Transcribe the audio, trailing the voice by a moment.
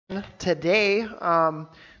Today,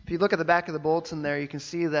 if you look at the back of the bulletin there, you can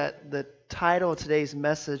see that the title of today's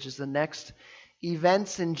message is the next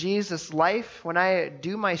events in Jesus' life. When I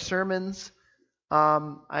do my sermons,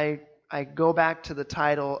 I go back to the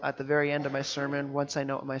title at the very end of my sermon once I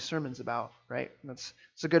know what my sermon's about, right? It's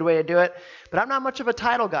a good way to do it. But I'm not much of a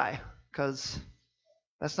title guy because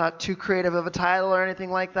that's not too creative of a title or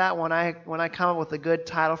anything like that. When I come up with a good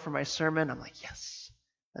title for my sermon, I'm like, yes.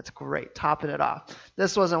 That's great, topping it off.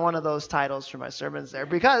 This wasn't one of those titles for my sermons there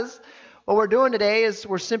because what we're doing today is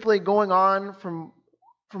we're simply going on from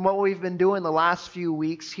what we've been doing the last few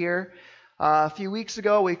weeks here. A few weeks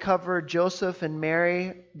ago, we covered Joseph and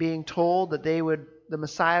Mary being told that the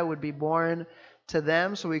Messiah would be born to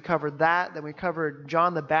them. So we covered that. Then we covered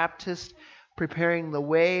John the Baptist preparing the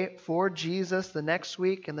way for Jesus the next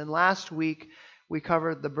week. And then last week, we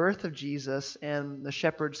covered the birth of Jesus and the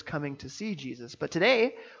shepherds coming to see Jesus. But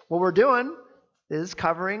today, what we're doing is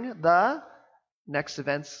covering the next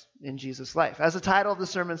events in Jesus' life, as the title of the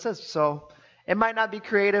sermon says. So it might not be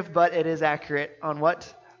creative, but it is accurate on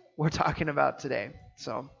what we're talking about today.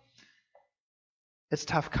 So it's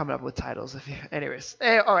tough coming up with titles. Anyways,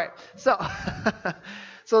 all right. So,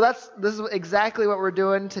 this is exactly what we're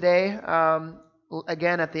doing today.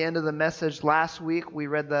 Again, at the end of the message last week, we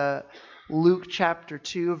read the Luke chapter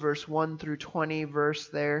 2, verse 1 through 20 verse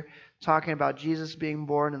there, talking about Jesus being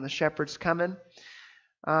born and the shepherds coming.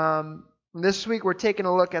 This week we're taking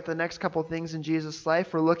a look at the next couple things in Jesus'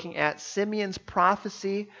 life. We're looking at Simeon's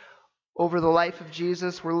prophecy over the life of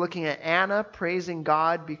Jesus. We're looking at Anna praising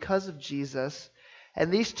God because of Jesus.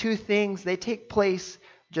 And these two things, they take place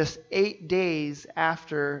just 8 days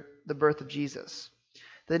after the birth of Jesus.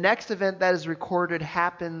 The next event that is recorded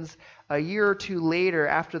happens a year or two later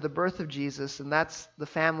after the birth of Jesus, and that's the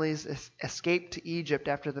family's escape to Egypt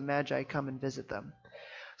after the Magi come and visit them.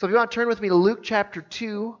 So if you want to turn with me to Luke chapter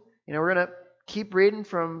 2, we're going to keep reading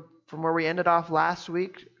from where we ended off last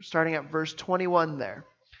week, starting at verse 21 there.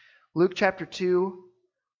 Luke chapter 2,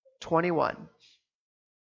 21.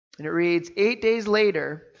 And it reads, 8 days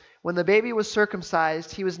later, when the baby was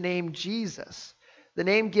circumcised, he was named Jesus, the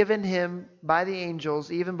name given him by the angel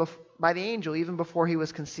even before he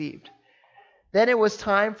was conceived. Then it was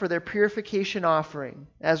time for their purification offering,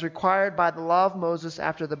 as required by the law of Moses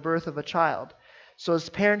after the birth of a child. So his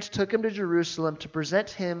parents took him to Jerusalem to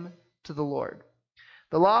present him to the Lord.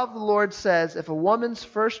 The law of the Lord says, if a woman's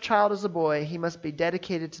first child is a boy, he must be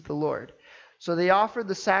dedicated to the Lord. So they offered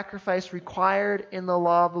the sacrifice required in the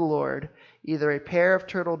law of the Lord, either a pair of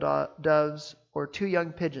turtle doves or 2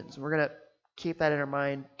 young pigeons. We're going to keep that in our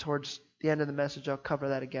mind towards the end of the message. I'll cover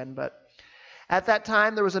that again. But at that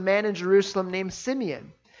time, there was a man in Jerusalem named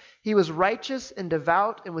Simeon. He was righteous and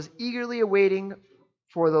devout and was eagerly awaiting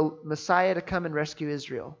for the Messiah to come and rescue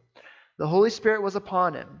Israel. The Holy Spirit was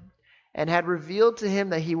upon him and had revealed to him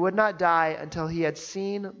that he would not die until he had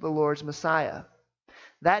seen the Lord's Messiah.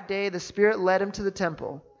 That day, the Spirit led him to the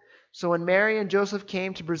temple. So when Mary and Joseph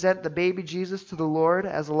came to present the baby Jesus to the Lord,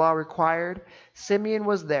 as the law required, Simeon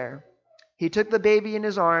was there. He took the baby in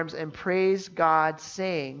his arms and praised God,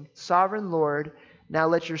 saying, Sovereign Lord, now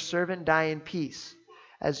let your servant die in peace,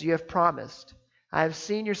 as you have promised. I have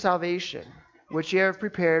seen your salvation, which you have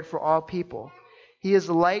prepared for all people. He is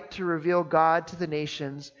the light to reveal God to the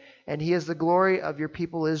nations, and he is the glory of your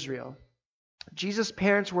people Israel. Jesus'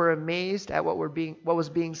 parents were amazed at what was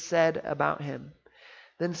being said about him.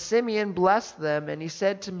 Then Simeon blessed them, and he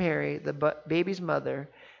said to Mary, the baby's mother,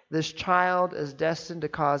 this child is destined to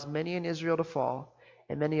cause many in Israel to fall,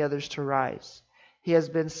 and many others to rise. He has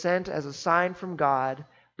been sent as a sign from God,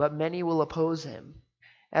 but many will oppose him.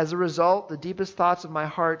 As a result, the deepest thoughts of my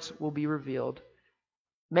hearts will be revealed.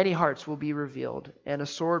 Many hearts will be revealed, and a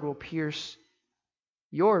sword will pierce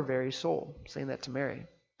your very soul. I'm saying that to Mary.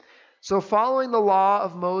 So following the law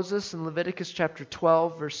of Moses in Leviticus chapter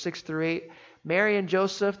 12, verse 6 through 8, Mary and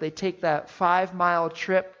Joseph, they take that 5-mile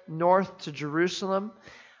trip north to Jerusalem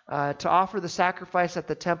to offer the sacrifice at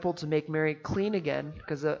the temple to make Mary clean again,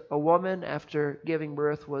 because a woman after giving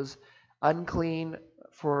birth was unclean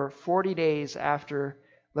for 40 days after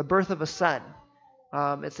the birth of a son.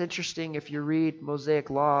 It's interesting if you read Mosaic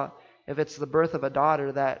law, if it's the birth of a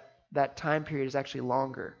daughter, that time period is actually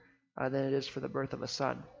longer than it is for the birth of a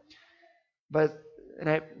son. But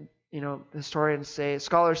scholars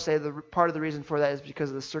say the part of the reason for that is because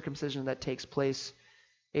of the circumcision that takes place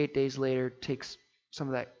 8 days later takes some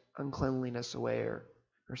of that uncleanliness away or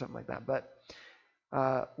something like that. But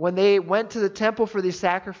when they went to the temple for these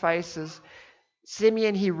sacrifices,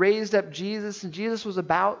 Simeon, he raised up Jesus, and Jesus was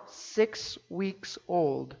about 6 weeks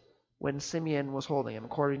old when Simeon was holding him.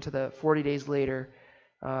 According to the 40 days later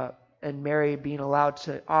and Mary being allowed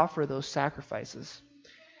to offer those sacrifices.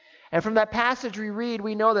 And from that passage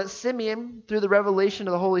we know that Simeon, through the revelation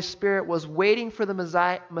of the Holy Spirit, was waiting for the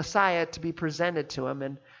Messiah to be presented to him.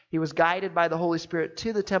 And he was guided by the Holy Spirit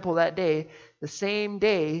to the temple that day, the same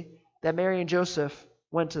day that Mary and Joseph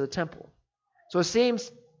went to the temple. So it seems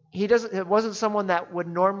it wasn't someone that would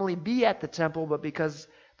normally be at the temple, but because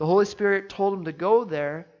the Holy Spirit told him to go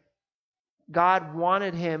there, God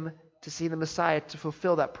wanted him to see the Messiah to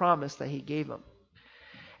fulfill that promise that he gave him.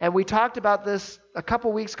 And we talked about this a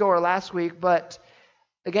couple weeks ago or last week, but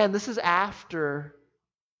again, this is after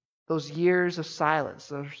those years of silence,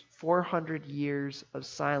 those 400 years of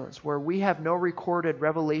silence, where we have no recorded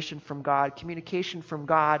revelation from God, communication from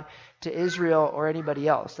God to Israel or anybody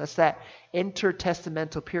else. That's that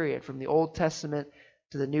intertestamental period from the Old Testament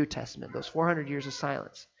to the New Testament, those 400 years of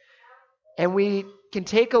silence. And we can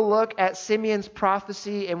take a look at Simeon's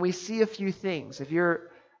prophecy and we see a few things. If you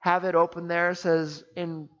have it open there, it says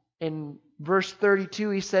in verse 32,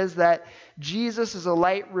 he says that Jesus is a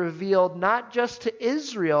light revealed not just to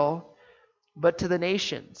Israel, but to the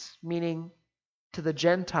nations, meaning to the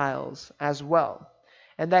Gentiles as well.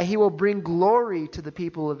 And that he will bring glory to the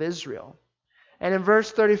people of Israel. And in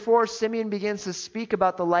verse 34, Simeon begins to speak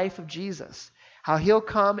about the life of Jesus, how he'll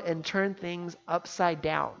come and turn things upside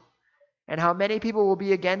down, and how many people will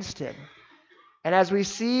be against him. And as we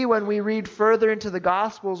see when we read further into the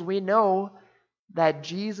Gospels, we know that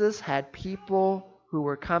Jesus had people who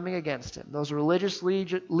were coming against him. Those religious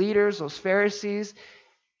leaders, those Pharisees,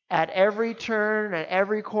 at every turn, at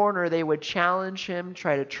every corner, they would challenge him,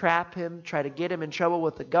 try to trap him, try to get him in trouble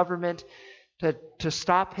with the government, to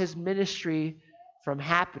stop his ministry from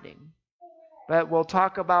happening. But we'll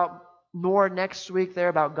talk about more next week there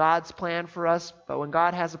about God's plan for us. But when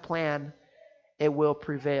God has a plan, it will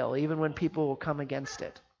prevail, even when people will come against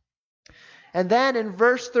it. And then in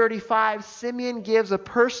verse 35, Simeon gives a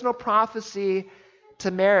personal prophecy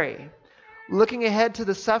to Mary. Looking ahead to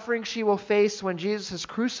the suffering she will face when Jesus is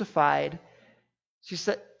crucified,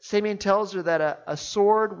 Simeon tells her that a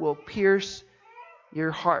sword will pierce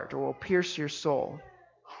your heart, or will pierce your soul,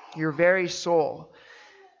 your very soul.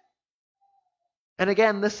 And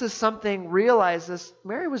again, this is something, realize this,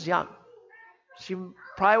 Mary was young. She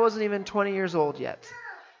probably wasn't even 20 years old yet.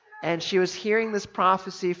 And she was hearing this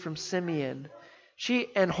prophecy from Simeon.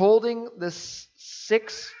 And holding this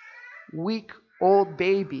 6-week-old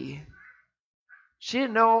baby. She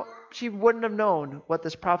didn't know, she wouldn't have known what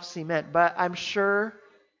this prophecy meant. But I'm sure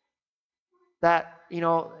that,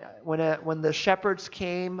 when the shepherds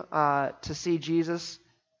came to see Jesus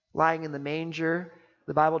lying in the manger,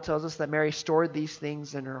 the Bible tells us that Mary stored these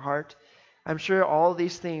things in her heart. I'm sure all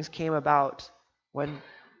these things came about when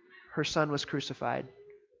her son was crucified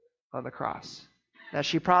on the cross. Now,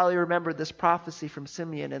 she probably remembered this prophecy from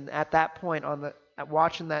Simeon, and at that point,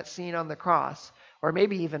 watching that scene on the cross, or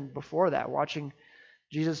maybe even before that, watching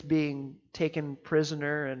Jesus being taken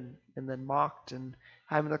prisoner and then mocked and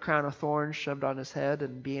having the crown of thorns shoved on his head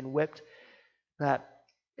and being whipped, that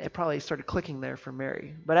it probably started clicking there for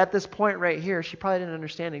Mary. But at this point right here, she probably didn't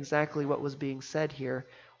understand exactly what was being said here,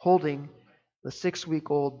 holding the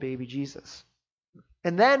 6-week-old baby Jesus.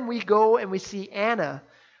 And then we go and we see Anna.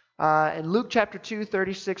 In Luke chapter 2,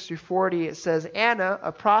 36 through 40, it says, Anna,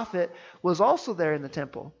 a prophet, was also there in the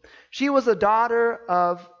temple. She was a daughter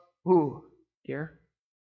of, who, dear?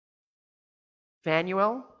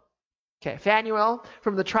 Phanuel? Okay, Phanuel,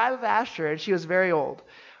 from the tribe of Asher, and she was very old.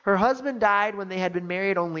 Her husband died when they had been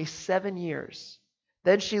married only 7 years.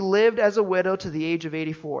 Then she lived as a widow to the age of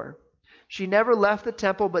 84. She never left the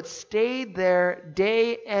temple, but stayed there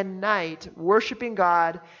day and night, worshiping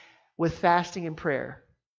God with fasting and prayer.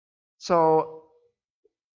 So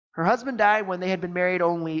her husband died when they had been married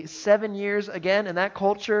only 7 years. Again, in that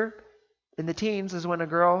culture, in the teens is when a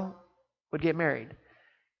girl would get married.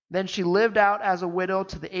 Then she lived out as a widow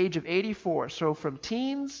to the age of 84. So from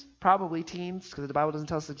teens, probably teens, because the Bible doesn't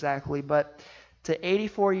tell us exactly, but to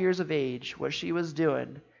 84 years of age, what she was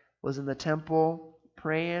doing was in the temple,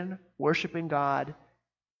 praying, worshiping God,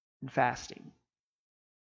 and fasting.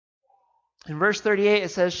 In verse 38,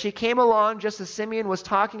 it says, she came along just as Simeon was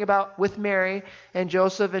talking about with Mary and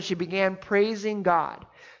Joseph, and she began praising God.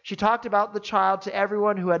 She talked about the child to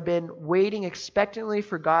everyone who had been waiting expectantly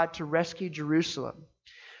for God to rescue Jerusalem.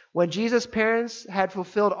 When Jesus' parents had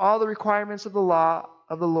fulfilled all the requirements of the law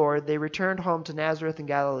of the Lord, they returned home to Nazareth in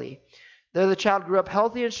Galilee. There the child grew up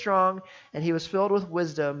healthy and strong, and he was filled with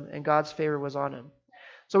wisdom, and God's favor was on him.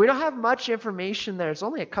 So we don't have much information there. It's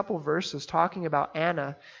only a couple verses talking about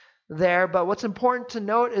Anna there, but what's important to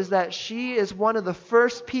note is that she is one of the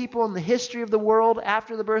first people in the history of the world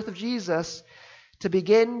after the birth of Jesus to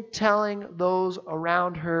begin telling those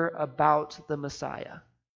around her about the Messiah.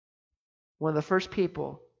 One of the first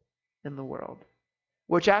people in the world,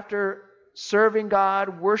 which after serving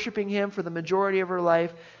God, worshiping Him for the majority of her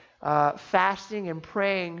life, fasting and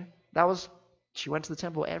praying, she went to the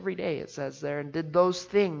temple every day, it says there, and did those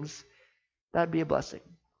things. That'd be a blessing,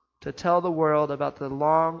 to tell the world about the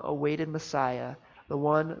long-awaited Messiah, the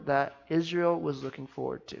one that Israel was looking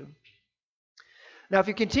forward to. Now, if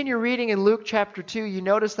you continue reading in Luke chapter 2, you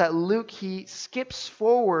notice that Luke, he skips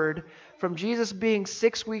forward from Jesus being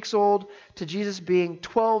 6 weeks old to Jesus being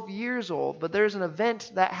 12 years old. But there's an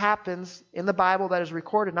event that happens in the Bible that is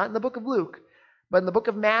recorded, not in the book of Luke, but in the book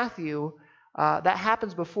of Matthew, that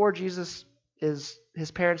happens before his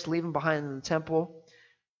parents leave him behind in the temple.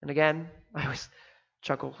 And again, I always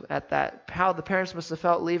chuckle at that, how the parents must have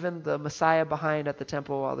felt leaving the Messiah behind at the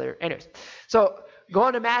temple while they're... Anyways, so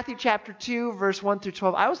going to Matthew chapter 2, verse 1 through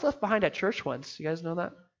 12. I was left behind at church once. You guys know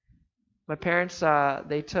that? My parents,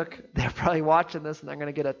 they're probably watching this, and they're going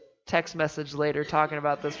to get a text message later talking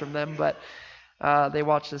about this from them, but they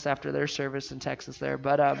watched this after their service in Texas there.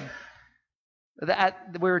 But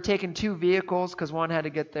we were taking two vehicles because one had to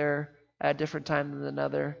get there at a different time than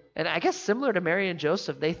another. And I guess similar to Mary and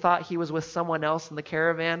Joseph, they thought he was with someone else in the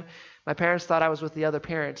caravan. My parents thought I was with the other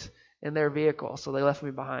parent in their vehicle, so they left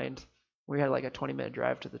me behind. We had like a 20-minute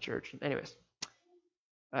drive to the church. Anyways,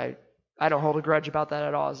 I don't hold a grudge about that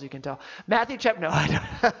at all, as you can tell. Matthew chapter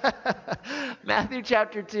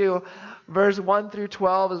 2, verse 1 through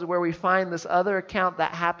 12 is where we find this other account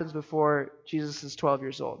that happens before Jesus is 12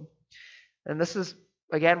 years old. And this is,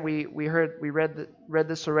 again, we read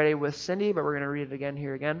this already with Cindy, but we're going to read it again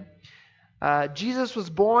here again. Jesus was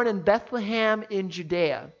born in Bethlehem in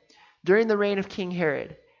Judea during the reign of King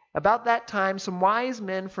Herod. About that time, some wise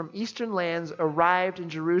men from eastern lands arrived in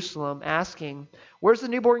Jerusalem, asking, "Where's the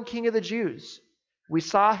newborn King of the Jews? We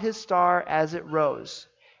saw his star as it rose,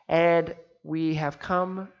 and we have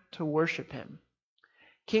come to worship him."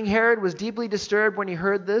 King Herod was deeply disturbed when he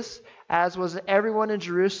heard this, as was everyone in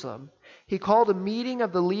Jerusalem. He called a meeting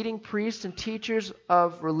of the leading priests and teachers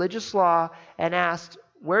of religious law and asked,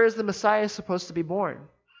 "Where is the Messiah supposed to be born?"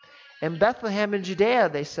 "In Bethlehem in Judea,"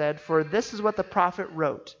 they said, "for this is what the prophet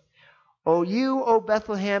wrote. O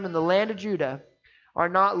Bethlehem in the land of Judah, are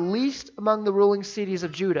not least among the ruling cities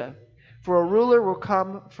of Judah, for a ruler will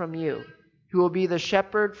come from you, who will be the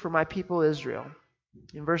shepherd for my people Israel."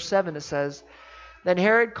 In verse 7 it says, "Then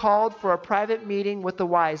Herod called for a private meeting with the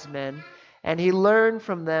wise men, and he learned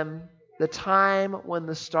from them the time when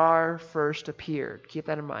the star first appeared." Keep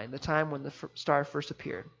that in mind, the time when the star first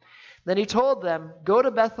appeared. "Then he told them, 'Go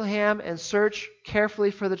to Bethlehem and search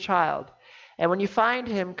carefully for the child. And when you find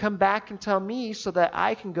him, come back and tell me so that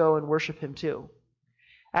I can go and worship him too.'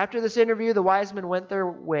 After this interview, the wise men went their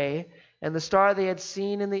way, and the star they had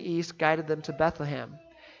seen in the east guided them to Bethlehem.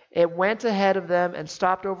 It went ahead of them and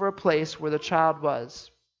stopped over a place where the child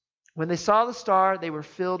was. When they saw the star, they were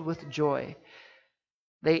filled with joy.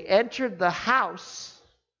 They entered the house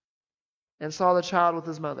and saw the child with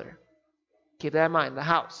his mother." Keep that in mind, the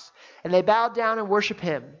house. "And they bowed down and worshiped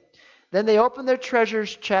him. Then they opened their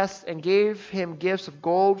treasures chests and gave him gifts of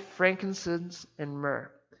gold, frankincense, and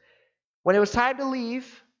myrrh. When it was time to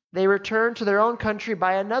leave, they returned to their own country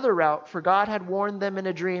by another route, for God had warned them in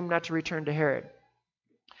a dream not to return to Herod."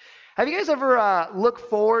 Have you guys ever looked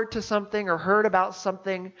forward to something or heard about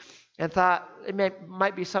something and thought it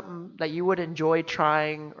might be something that you would enjoy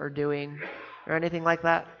trying or doing or anything like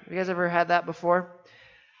that? Have you guys ever had that before?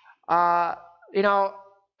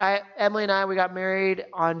 Emily and I, we got married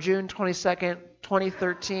on June 22nd,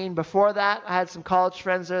 2013. Before that, I had some college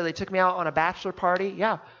friends there. They took me out on a bachelor party.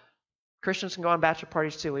 Yeah, Christians can go on bachelor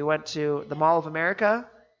parties too. We went to the Mall of America,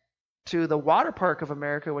 to the Water Park of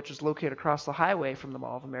America, which is located across the highway from the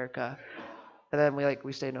Mall of America. And then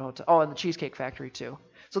we stayed in a hotel. Oh, and the Cheesecake Factory too.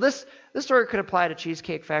 So this story could apply to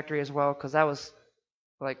Cheesecake Factory as well, because that was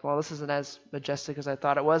this isn't as majestic as I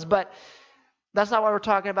thought it was. But that's not what we're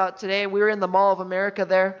talking about today. We were in the Mall of America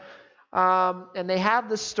there, and they have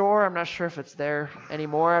this store. I'm not sure if it's there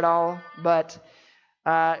anymore at all, but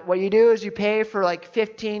what you do is you pay for like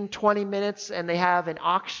 15, 20 minutes, and they have an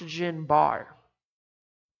oxygen bar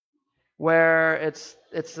where it's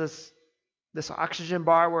this oxygen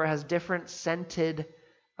bar where it has different scented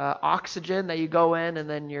oxygen that you go in, and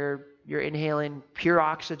then you're inhaling pure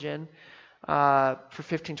oxygen for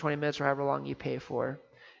 15, 20 minutes or however long you pay for.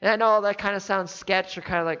 And I know that kind of sounds sketch or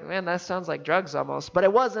kind of like, man, that sounds like drugs almost. But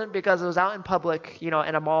it wasn't, because it was out in public, in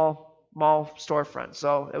a mall storefront.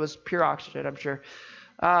 So it was pure oxygen, I'm sure.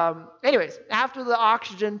 Anyways, after the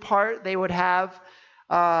oxygen part, they would have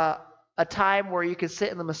a time where you could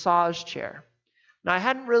sit in the massage chair. Now, I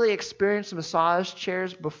hadn't really experienced massage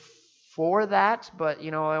chairs before that, but, I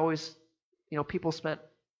always, people spent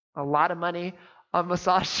a lot of money on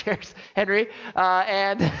massage chairs, Henry,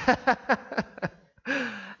 and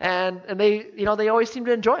and they, they always seem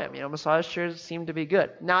to enjoy them. Massage chairs seem to be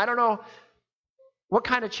good. Now, I don't know what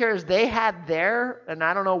kind of chairs they had there, and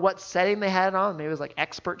I don't know what setting they had it on. Maybe it was like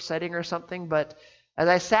expert setting or something, but as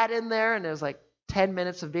I sat in there and it was like 10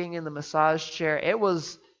 minutes of being in the massage chair, it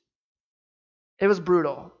was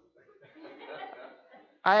brutal.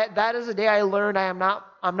 That is the day I learned I'm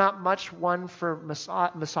not much one for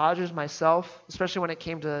massages myself, especially when it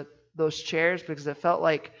came to those chairs, because it felt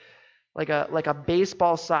like a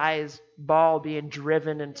baseball sized ball being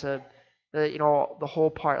driven into the whole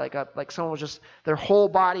part, like someone was just, their whole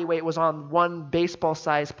body weight was on one baseball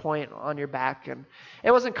sized point on your back, and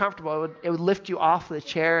it wasn't comfortable. It would lift you off the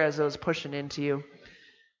chair as it was pushing into you.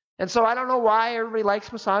 And so I don't know why everybody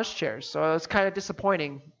likes massage chairs. So it's kind of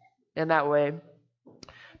disappointing in that way.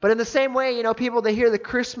 But in the same way, people, they hear the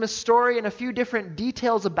Christmas story and a few different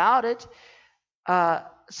details about it.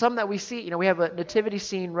 Some that we see, we have a nativity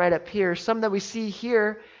scene right up here. Some that we see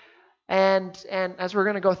here. And as we're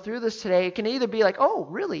going to go through this today, it can either be like, oh,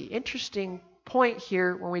 really interesting point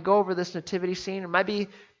here when we go over this nativity scene. It might be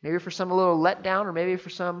maybe for some a little letdown, or maybe for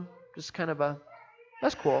some just kind of a,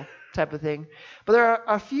 that's cool type of thing. But there are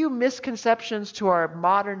a few misconceptions to our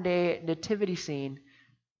modern day nativity scene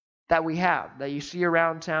that we have, that you see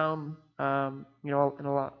around town, in a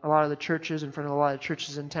lot of the churches, in front of a lot of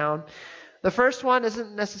churches in town. The first one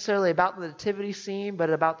isn't necessarily about the nativity scene, but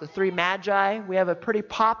about the three magi. We have a pretty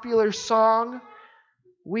popular song,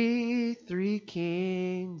 "We three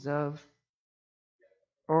kings of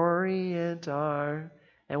Orient are,"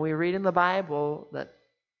 and we read in the Bible that,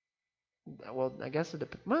 well, I guess it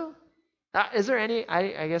depends. Well, is there any,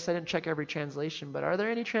 I guess I didn't check every translation, but are there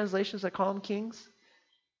any translations that call them kings?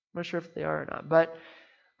 I'm not sure if they are or not. But,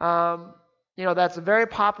 that's a very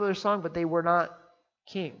popular song, but they were not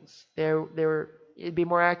kings. They were, it'd be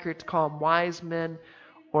more accurate to call them wise men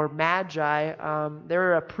or magi. They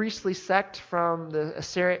were a priestly sect from the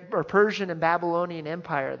Assyrian or Persian and Babylonian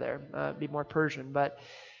Empire there. It'd be more Persian. But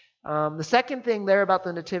the second thing there about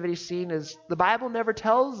the nativity scene is the Bible never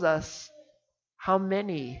tells us how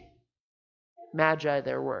many magi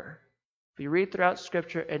there were. If you read throughout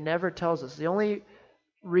Scripture, it never tells us. The only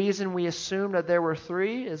reason we assume that there were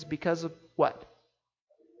three is because of what?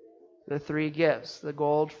 The three gifts, the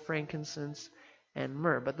gold, frankincense, and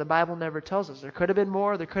myrrh. But the Bible never tells us. There could have been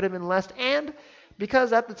more, there could have been less. And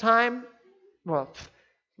because at the time, were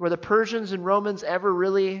the Persians and Romans ever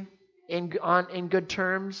really in good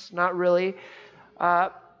terms? Not really.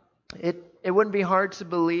 It wouldn't be hard to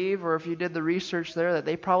believe, or if you did the research there, that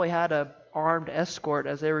they probably had an armed escort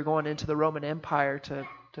as they were going into the Roman Empire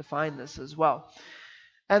to find this as well.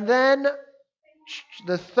 And then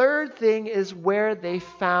the third thing is where they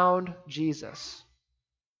found Jesus.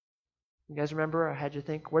 You guys remember? I had you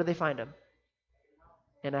think. Where did they find him?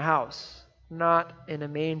 In a house, not in a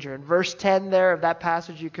manger. In verse 10 there of that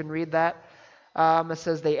passage, you can read that. It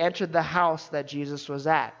says they entered the house that Jesus was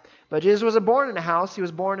at. But Jesus wasn't born in a house. He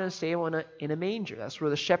was born in a stable in a manger. That's where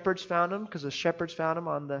the shepherds found him, because the shepherds found him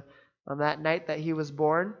on that night that he was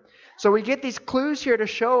born. So we get these clues here to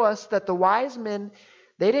show us that the wise men,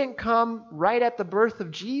 they didn't come right at the birth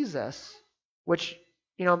of Jesus, which,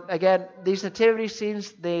 again, these nativity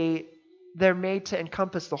scenes, they're made to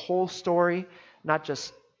encompass the whole story, not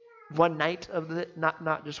just one night of it,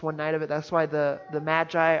 not just one night of it. That's why the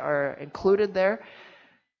Magi are included there.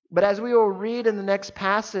 But as we will read in the next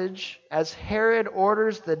passage, as Herod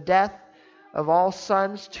orders the death of all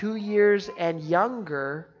sons 2 years and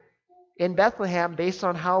younger in Bethlehem, based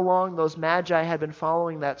on how long those Magi had been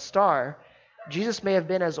following that star, Jesus may have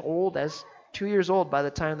been as old as 2 years old by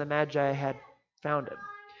the time the Magi had found him.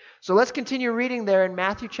 So let's continue reading there in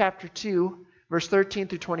Matthew chapter 2, verse 13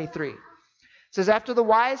 through 23. It says, "After the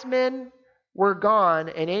wise men were gone,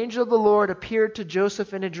 an angel of the Lord appeared to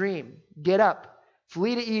Joseph in a dream. 'Get up,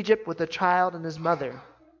 flee to Egypt with the child and his mother,'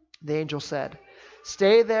 the angel said.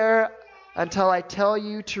 'Stay there until I tell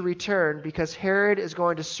you to return, because Herod is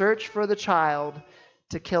going to search for the child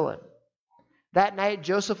to kill him.' That night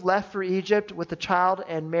Joseph left for Egypt with the child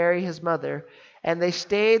and Mary his mother, and they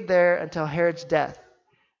stayed there until Herod's death.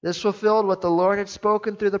 This fulfilled what the Lord had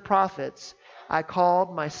spoken through the prophets. 'I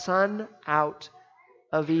called my son out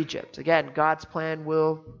of Egypt.'" Again, God's plan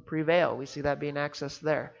will prevail. We see that being accessed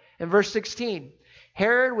there. In verse 16,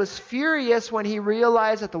 "Herod was furious when he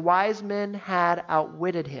realized that the wise men had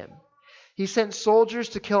outwitted him. He sent soldiers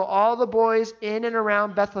to kill all the boys in and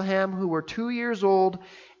around Bethlehem who were 2 years old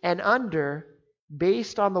and under,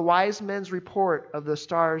 based on the wise men's report of the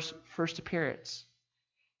star's first appearance.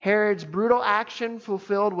 Herod's brutal action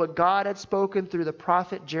fulfilled what God had spoken through the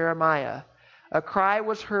prophet Jeremiah. A cry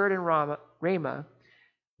was heard in Ramah,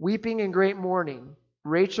 weeping in great mourning.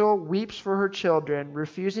 Rachel weeps for her children,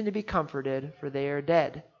 refusing to be comforted, for they are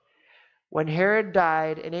dead. When Herod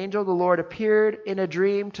died, an angel of the Lord appeared in a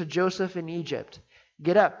dream to Joseph in Egypt.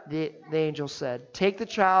 Get up, the angel said. Take the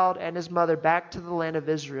child and his mother back to the land of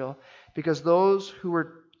Israel, because those who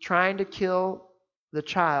were trying to kill the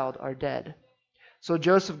child are dead. So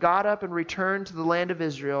Joseph got up and returned to the land of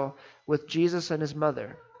Israel with Jesus and his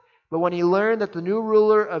mother. But when he learned that the new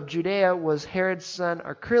ruler of Judea was Herod's son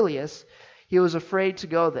Archelaus, he was afraid to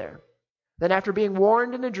go there. Then after being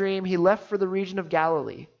warned in a dream, he left for the region of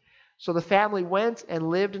Galilee. So the family went and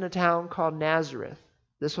lived in a town called Nazareth.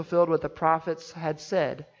 This fulfilled what the prophets had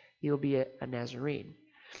said, he will be a Nazarene.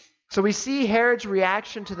 So we see Herod's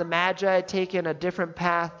reaction to the Magi taking a different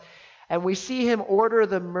path, and we see him order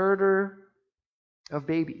the murder of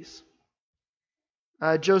babies.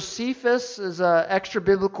 Josephus is an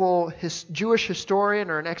extra-biblical Jewish historian,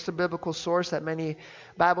 or an extra-biblical source that many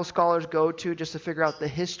Bible scholars go to just to figure out the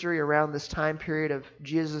history around this time period of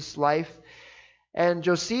Jesus' life. And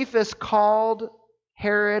Josephus called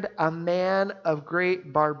Herod a man of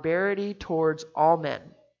great barbarity towards all men.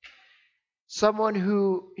 Someone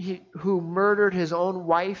who murdered his own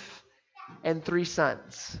wife and 3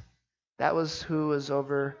 sons. That was who was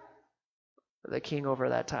over the king over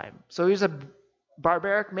that time. So he was a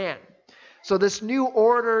barbaric man. So this new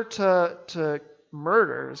order to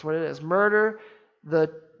murder is what it is. Murder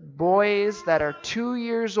the boys that are 2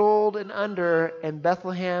 years old and under in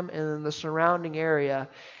Bethlehem and in the surrounding area.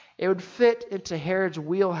 It would fit into Herod's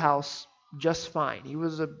wheelhouse just fine. He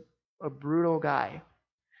was a brutal guy.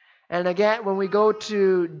 And again, when we go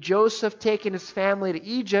to Joseph taking his family to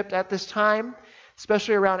Egypt at this time,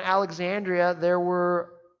 especially around Alexandria, there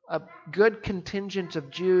were a good contingent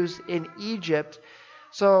of Jews in Egypt.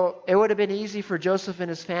 So it would have been easy for Joseph and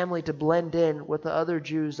his family to blend in with the other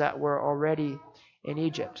Jews that were already in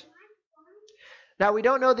Egypt. Now, we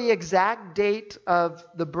don't know the exact date of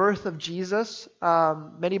the birth of Jesus.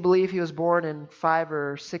 Many believe he was born in 5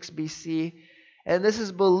 or 6 BC. And this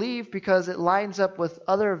is believed because it lines up with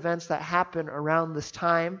other events that happen around this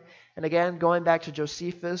time. And again, going back to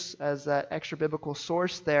Josephus as that extra-biblical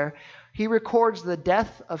source there, he records the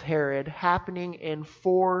death of Herod happening in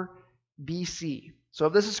 4 BC. So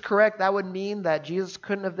if this is correct, that would mean that Jesus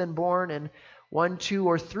couldn't have been born in 1, 2,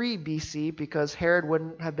 or 3 BC, because Herod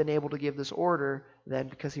wouldn't have been able to give this order then,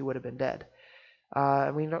 because he would have been dead.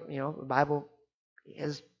 And we know, the Bible,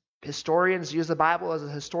 as historians use the Bible as a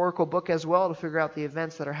historical book as well to figure out the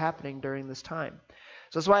events that are happening during this time.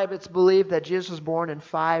 So that's why it's believed that Jesus was born in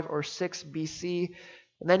 5 or 6 BC.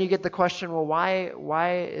 And then you get the question, well,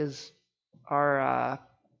 why is our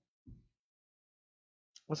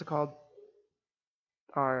what's it called?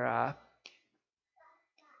 Our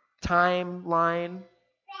timeline,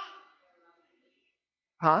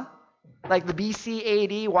 like the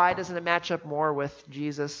BC AD, why doesn't it match up more with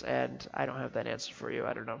Jesus? And I don't have that answer for you.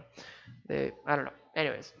 I don't know. I don't know.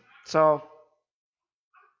 Anyways, so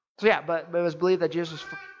yeah, but it was believed that Jesus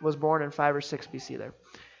was born in 5 or 6 BC there.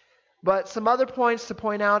 But some other points to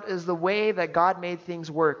point out is the way that God made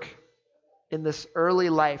things work in this early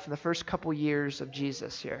life, in the first couple years of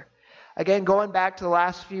Jesus here. Again, going back to the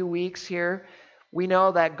last few weeks here, we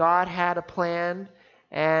know that God had a plan,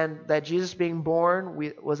 and that Jesus being born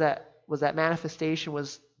was that manifestation,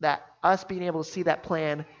 was that us being able to see that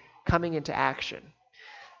plan coming into action.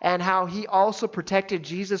 And how he also protected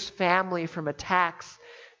Jesus' family from attacks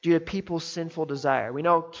due to people's sinful desire. We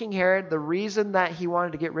know King Herod, the reason that he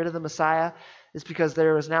wanted to get rid of the Messiah is because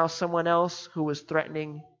there was now someone else who was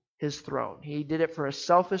threatening his throne. He did it for a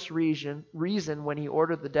selfish reason when he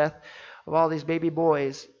ordered the death of all these baby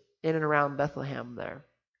boys in and around Bethlehem there.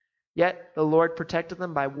 Yet the Lord protected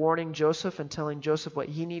them by warning Joseph and telling Joseph what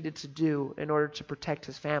he needed to do in order to protect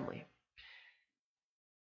his family.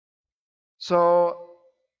 So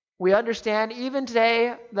we understand even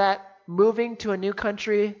today that moving to a new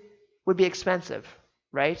country would be expensive,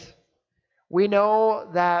 right? We know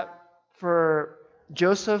that for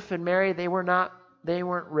Joseph and Mary, they weren't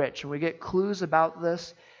rich, and we get clues about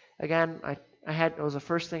this. Again, it was the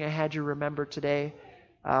first thing I had you remember today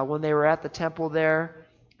when they were at the temple there,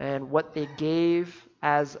 and what they gave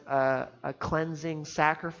as a cleansing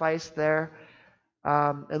sacrifice there.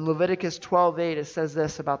 In Leviticus 12:8, it says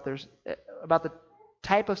this about the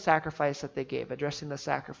type of sacrifice that they gave, addressing the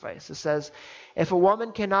sacrifice. It says, if a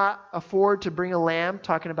woman cannot afford to bring a lamb,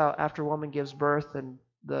 talking about after a woman gives birth and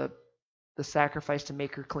the sacrifice to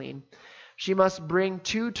make her clean, she must bring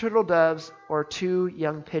 2 turtle doves or 2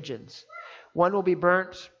 young pigeons. One will be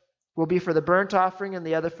for the burnt offering, and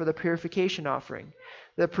the other for the purification offering.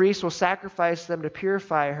 The priest will sacrifice them to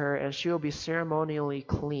purify her, and she will be ceremonially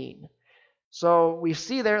clean. So we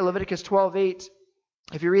see there, Leviticus 12:8,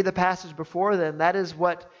 if you read the passage before then, that is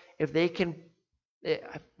what, if they can,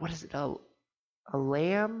 what is it, a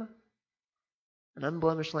lamb? An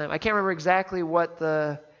unblemished lamb. I can't remember exactly what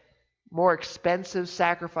the more expensive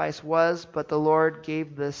sacrifice was, but the Lord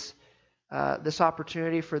gave this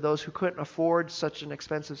opportunity for those who couldn't afford such an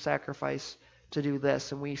expensive sacrifice to do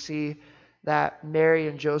this. And we see that Mary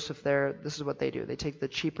and Joseph there, this is what they do. They take the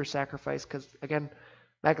cheaper sacrifice because, again,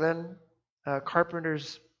 back then,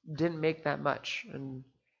 carpenters didn't make that much. And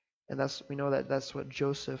we know that that's what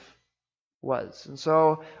Joseph was. And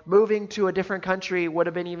so moving to a different country would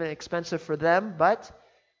have been even expensive for them, but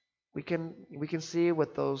we can see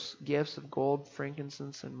with those gifts of gold,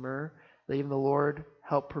 frankincense, and myrrh that even the Lord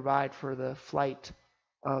helped provide for the flight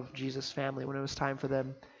of Jesus' family when it was time for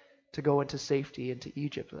them to go into safety into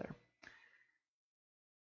Egypt there.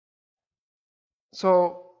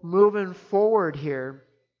 So moving forward here,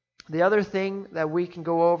 the other thing that we can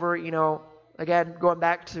go over, again, going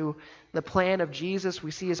back to the plan of Jesus,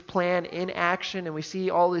 we see his plan in action, and we see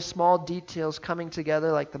all these small details coming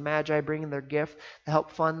together, like the Magi bringing their gift to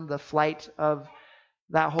help fund the flight of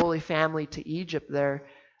that Holy Family to Egypt there,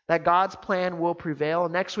 that God's plan will prevail.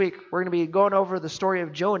 Next week, we're going to be going over the story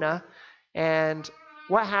of Jonah and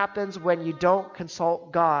what happens when you don't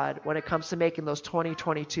consult God when it comes to making those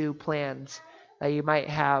 2022 plans that you might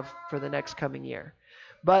have for the next coming year.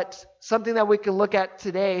 But something that we can look at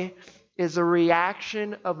today is the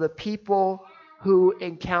reaction of the people who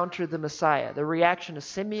encountered the Messiah. The reaction of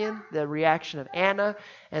Simeon, the reaction of Anna,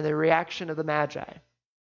 and the reaction of the Magi.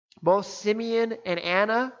 Both Simeon and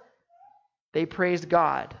Anna, they praised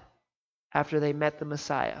God after they met the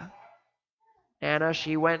Messiah. Anna,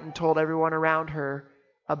 she went and told everyone around her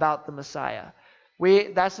about the Messiah.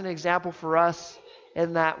 That's an example for us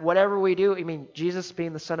in that whatever we do, Jesus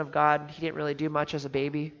being the Son of God, he didn't really do much as a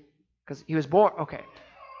baby because he was born. Okay,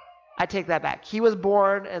 I take that back. He was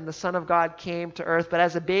born and the Son of God came to earth, but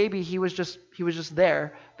as a baby, he was just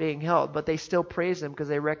there being held, but they still praised him because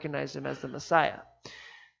they recognized him as the Messiah.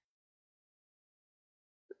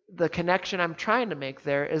 The connection I'm trying to make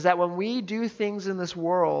there is that when we do things in this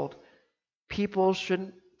world, people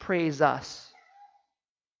shouldn't praise us,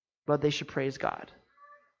 but they should praise God.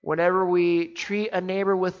 Whenever we treat a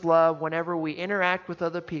neighbor with love, whenever we interact with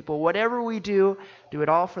other people, whatever we do it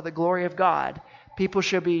all for the glory of God. People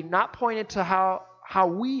should be not pointed to how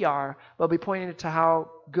we are, but be pointed to how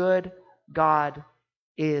good God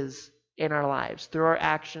is in our lives, through our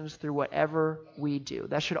actions, through whatever we do.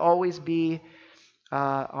 That should always be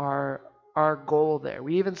our goal there.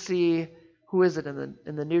 We even see, who is it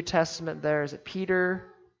in the New Testament there? Is it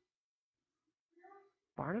Peter?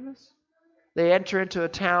 Barnabas? They enter into a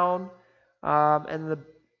town and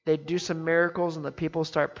they do some miracles, and the people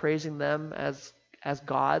start praising them as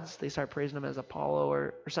gods. They start praising them as Apollo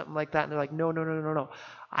or something like that. And they're like, no.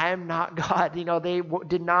 I am not God. They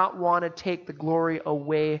did not want to take the glory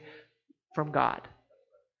away from God.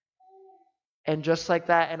 And just like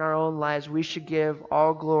that in our own lives, we should give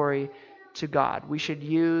all glory to God. We should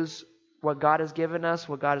use what God has given us,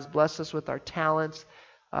 what God has blessed us with, our talents,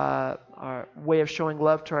 our way of showing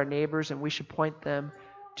love to our neighbors, and we should point them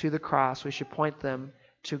to the cross. We should point them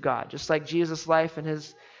to God. Just like Jesus' life and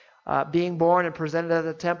his being born and presented at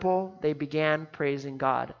the temple, they began praising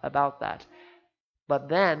God about that. But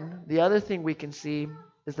then, the other thing we can see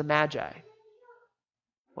is the Magi.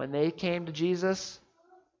 When they came to Jesus,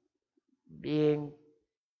 being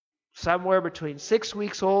somewhere between 6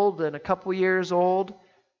 weeks old and a couple years old,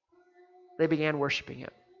 they began worshiping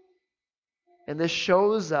him. And this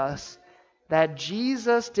shows us that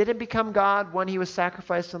Jesus didn't become God when he was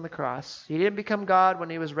sacrificed on the cross. He didn't become God when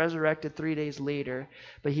he was resurrected 3 days later,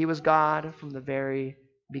 but he was God from the very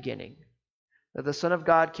beginning. That the Son of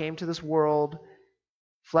God came to this world,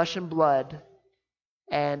 flesh and blood,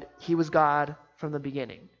 and he was God from the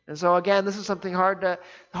beginning. And so again, this is something hard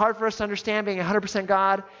for us to understand, being 100%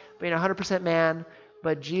 God, being 100% man,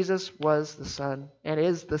 but Jesus was the Son and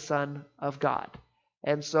is the Son of God.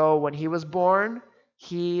 And so when he was born,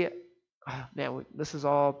 this is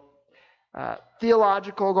all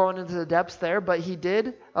theological going into the depths there, but he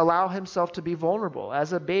did allow himself to be vulnerable.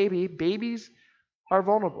 As a baby, babies are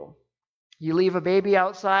vulnerable. You leave a baby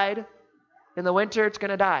outside in the winter, it's going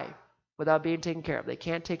to die without being taken care of. They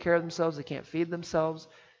can't take care of themselves. They can't feed themselves.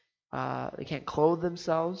 They can't clothe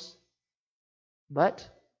themselves. But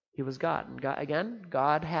he was God. And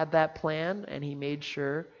God had that plan, and he made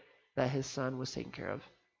sure that his Son was taken care of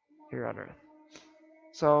here on earth.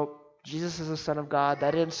 So Jesus is the Son of God.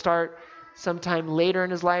 That didn't start sometime later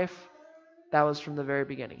in his life. That was from the very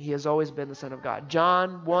beginning. He has always been the Son of God.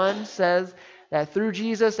 John 1 says that through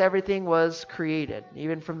Jesus, everything was created.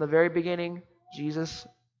 Even from the very beginning, Jesus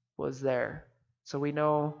was there. So we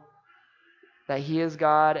know that he is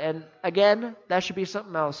God. And again, that should be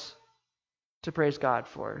something else to praise God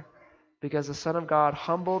for. Because the Son of God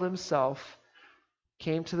humbled himself,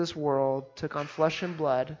 came to this world, took on flesh and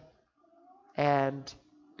blood, and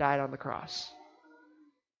died on the cross.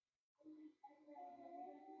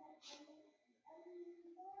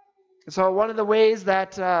 So one of the ways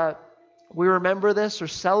that we remember this or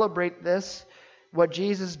celebrate this, what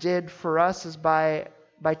Jesus did for us, is by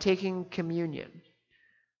taking communion.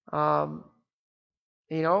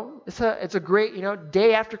 It's a great,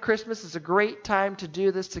 day after Christmas is a great time to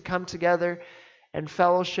do this, to come together and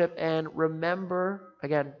fellowship and remember.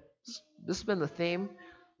 Again, this has been the theme.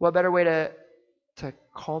 What better way to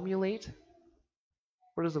culminate?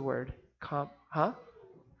 What is the word?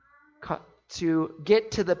 To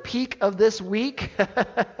get to the peak of this week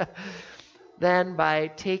than by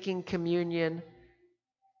taking communion.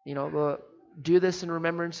 Do this in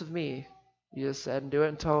remembrance of me. Jesus said, and do it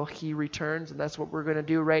until he returns, and that's what we're going to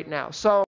do right now. So